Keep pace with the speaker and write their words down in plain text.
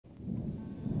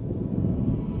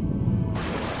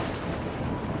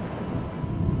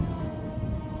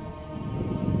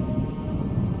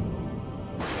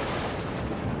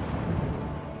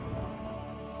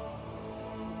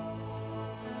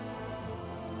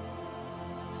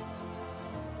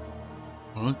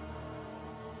Alright.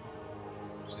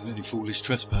 Is there any foolish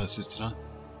trespassers tonight?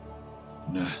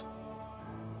 Nah.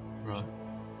 Right.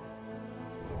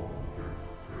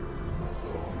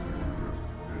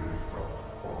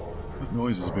 That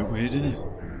noise is a bit weird, isn't it?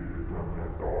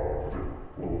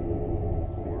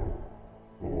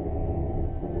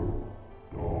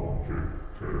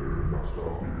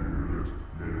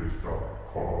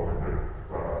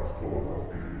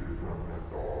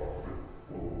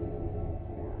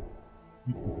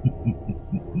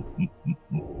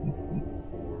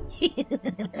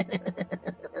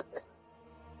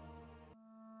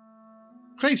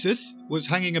 Krasus was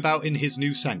hanging about in his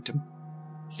new sanctum,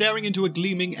 staring into a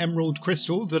gleaming emerald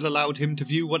crystal that allowed him to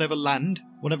view whatever land,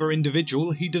 whatever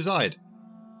individual he desired.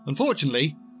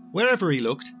 Unfortunately, wherever he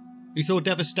looked, he saw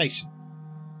devastation.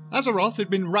 Azeroth had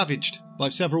been ravaged by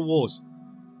several wars.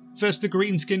 First, the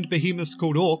green-skinned behemoths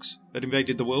called orcs had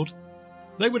invaded the world.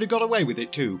 They would have got away with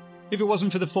it too, if it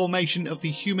wasn't for the formation of the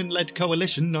human-led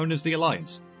coalition known as the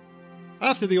Alliance.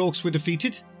 After the orcs were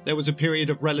defeated, there was a period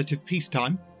of relative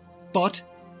peacetime, but,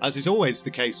 as is always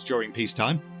the case during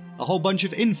peacetime, a whole bunch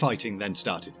of infighting then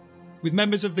started, with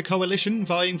members of the coalition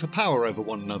vying for power over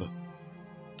one another.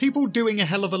 People doing a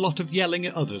hell of a lot of yelling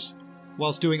at others,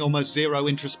 whilst doing almost zero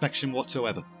introspection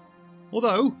whatsoever.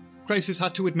 Although, Krasus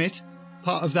had to admit,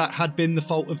 part of that had been the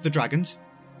fault of the dragons,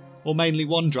 or mainly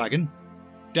one dragon,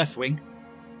 Deathwing,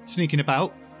 sneaking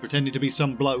about, pretending to be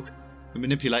some bloke, and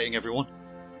manipulating everyone.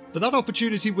 But that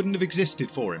opportunity wouldn't have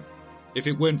existed for him, if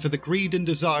it weren't for the greed and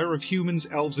desire of humans,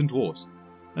 elves and dwarves.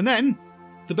 And then,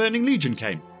 the Burning Legion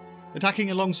came,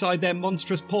 attacking alongside their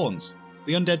monstrous pawns,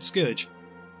 the Undead Scourge.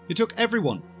 It took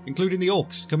everyone, including the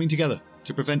orcs, coming together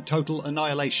to prevent total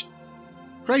annihilation.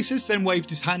 Krasus then waved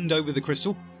his hand over the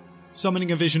crystal,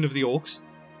 summoning a vision of the orcs.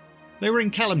 They were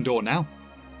in Kalimdor now,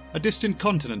 a distant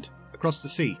continent across the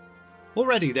sea.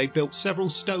 Already they'd built several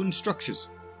stone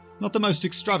structures. Not the most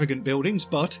extravagant buildings,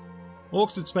 but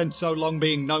orcs had spent so long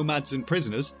being nomads and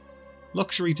prisoners,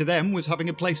 luxury to them was having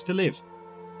a place to live.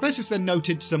 Krasus then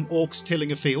noted some orcs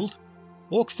tilling a field.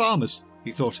 Orc farmers,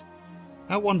 he thought.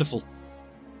 How wonderful.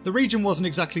 The region wasn't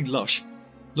exactly lush.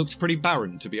 Looked pretty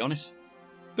barren, to be honest.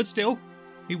 But still,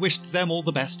 he wished them all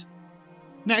the best.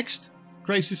 Next,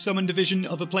 Krasus summoned a vision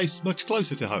of a place much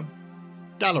closer to home.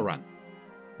 Dalaran.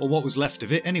 Or what was left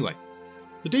of it, anyway.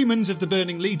 The demons of the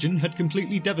Burning Legion had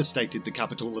completely devastated the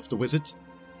capital of the wizards.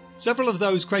 Several of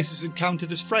those Krasus had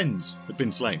counted as friends had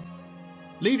been slain.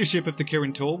 Leadership of the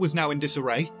Kirin Tor was now in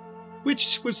disarray,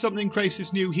 which was something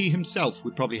Krasus knew he himself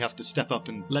would probably have to step up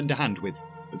and lend a hand with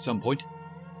at some point.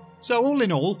 So all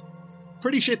in all,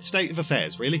 pretty shit state of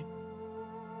affairs, really.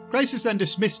 Krasus then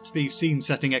dismissed the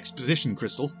scene-setting exposition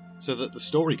crystal so that the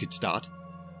story could start,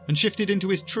 and shifted into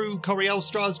his true Coriel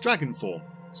Stra's dragon form,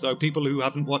 so people who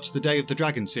haven't watched the Day of the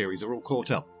Dragon series are all caught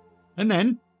up. And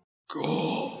then...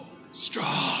 Go!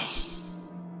 Stras!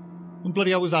 What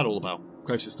bloody hell was that all about?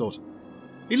 Krasus thought.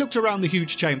 He looked around the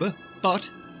huge chamber,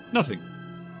 but nothing.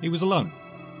 He was alone.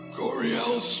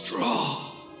 Coriel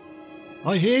Stra!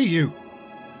 I hear you!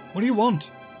 What do you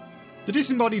want? The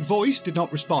disembodied voice did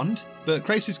not respond, but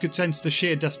Krasus could sense the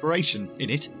sheer desperation in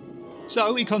it.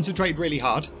 So he concentrated really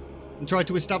hard, and tried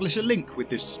to establish a link with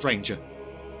this stranger,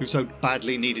 who so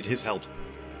badly needed his help.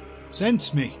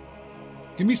 Sense me.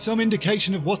 Give me some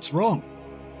indication of what's wrong.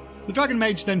 The Dragon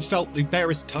Mage then felt the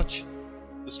barest touch.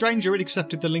 The stranger had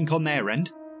accepted the link on their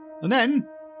end, and then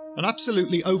an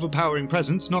absolutely overpowering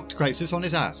presence knocked Krasus on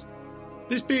his ass.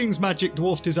 This being's magic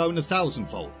dwarfed his own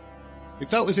 1,000-fold. It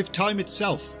felt as if time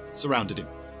itself surrounded him,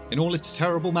 in all its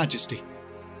terrible majesty.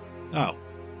 Oh.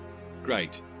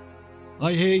 Great.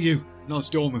 I hear you,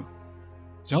 Nosdormu.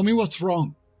 Tell me what's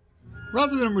wrong.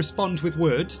 Rather than respond with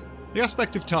words, the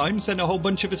aspect of time sent a whole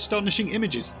bunch of astonishing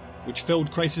images, which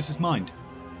filled Krasus' mind,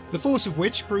 the force of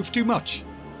which proved too much,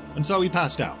 and so he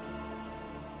passed out.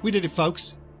 We did it,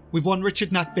 folks. We've won Richard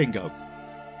Knaak bingo.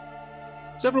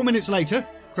 Several minutes later,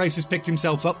 Krasus picked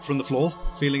himself up from the floor,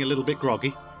 feeling a little bit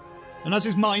groggy, and as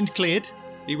his mind cleared,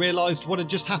 he realised what had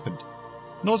just happened.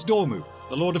 Nosdormu,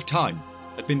 the Lord of Time,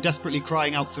 had been desperately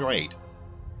crying out for aid.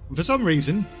 And for some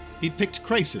reason, he'd picked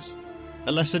Krasus,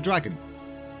 a lesser dragon.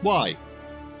 Why?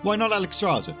 Why not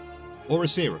Alexstrasza? Or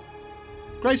Asira?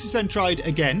 Krasus then tried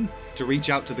again to reach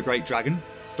out to the Great Dragon,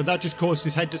 but that just caused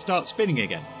his head to start spinning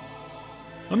again.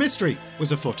 A mystery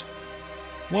was afoot,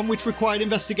 one which required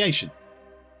investigation.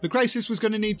 But Krasus was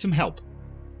going to need some help.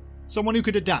 Someone who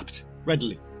could adapt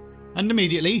readily. And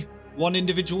immediately, one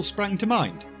individual sprang to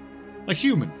mind. A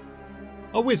human.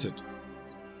 A wizard.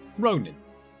 Ronin.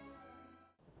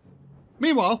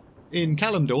 Meanwhile, in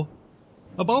Kalimdor,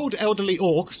 a bold elderly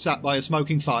orc sat by a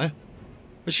smoking fire.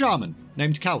 A shaman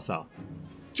named Kalthar.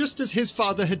 Just as his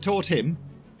father had taught him,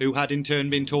 who had in turn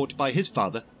been taught by his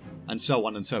father, and so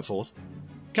on and so forth,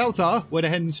 Kawthar went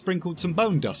ahead and sprinkled some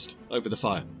bone dust over the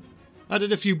fire,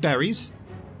 added a few berries,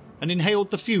 and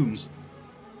inhaled the fumes.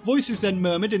 Voices then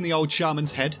murmured in the old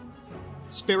shaman's head,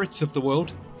 spirits of the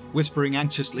world, whispering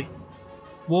anxiously,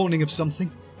 warning of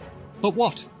something. But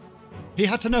what? He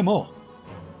had to know more.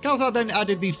 Kawthar then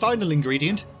added the final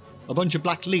ingredient, a bunch of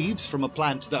black leaves from a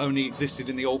plant that only existed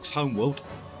in the orc's homeworld,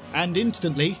 and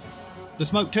instantly, the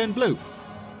smoke turned blue.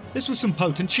 This was some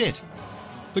potent shit.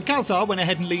 But Kawthar went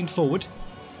ahead and leaned forward,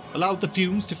 allowed the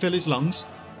fumes to fill his lungs,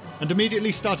 and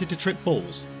immediately started to trip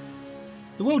balls.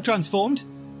 The world transformed.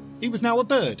 He was now a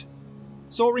bird,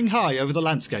 soaring high over the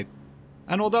landscape.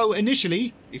 And although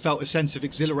initially he felt a sense of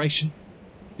exhilaration,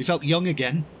 he felt young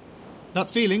again, that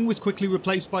feeling was quickly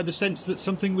replaced by the sense that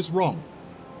something was wrong.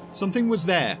 Something was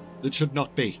there that should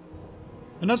not be.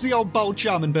 And as the old bold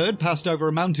shaman bird passed over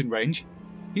a mountain range,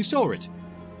 he saw it.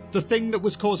 The thing that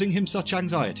was causing him such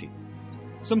anxiety.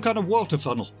 Some kind of water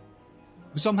funnel.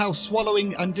 It was somehow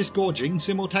swallowing and disgorging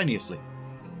simultaneously.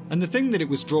 And the thing that it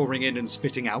was drawing in and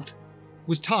spitting out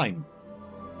was time.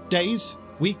 Days,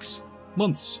 weeks,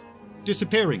 months,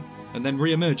 disappearing and then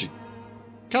re-emerging.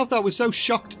 Kawthar was so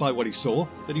shocked by what he saw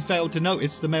that he failed to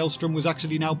notice the maelstrom was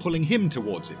actually now pulling him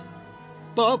towards it.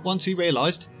 But once he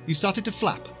realised, he started to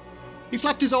flap. He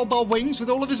flapped his old bald wings with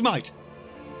all of his might.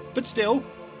 But still,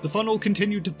 the funnel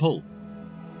continued to pull.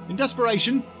 In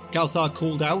desperation, Kawthar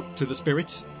called out to the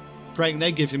spirits, praying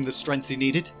they give him the strength he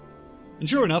needed. And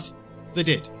sure enough, they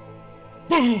did.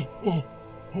 The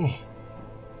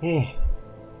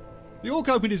orc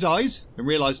opened his eyes and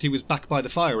realised he was back by the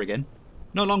fire again.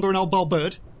 No longer an old bald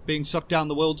bird, being sucked down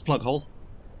the world's plug hole.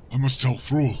 I must tell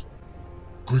Thrall.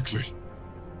 Quickly.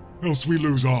 Else we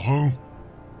lose our home.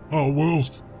 Our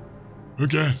world.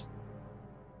 Again.